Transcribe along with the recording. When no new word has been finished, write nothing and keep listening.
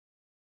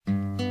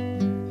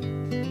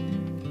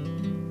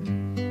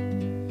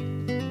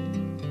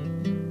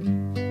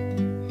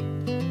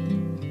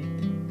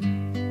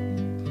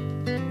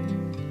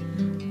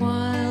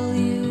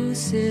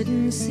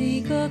and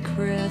seek a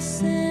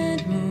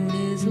crescent moon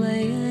is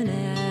laying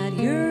at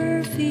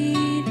your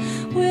feet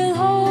with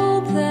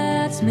hope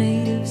that's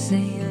made of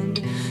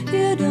sand.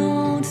 You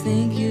don't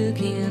think you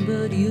can,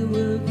 but you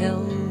have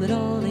held it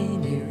all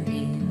in your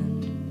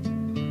hand,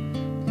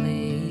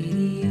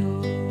 lady.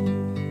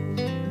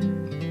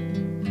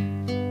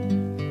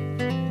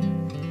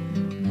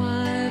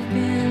 I've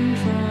been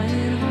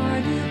trying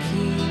hard to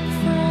keep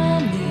from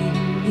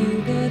needing you,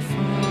 but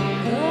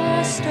from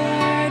the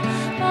start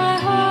my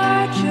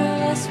heart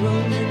just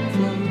rolled and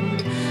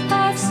flowed.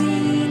 I've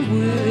seen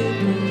where it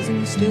goes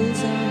and still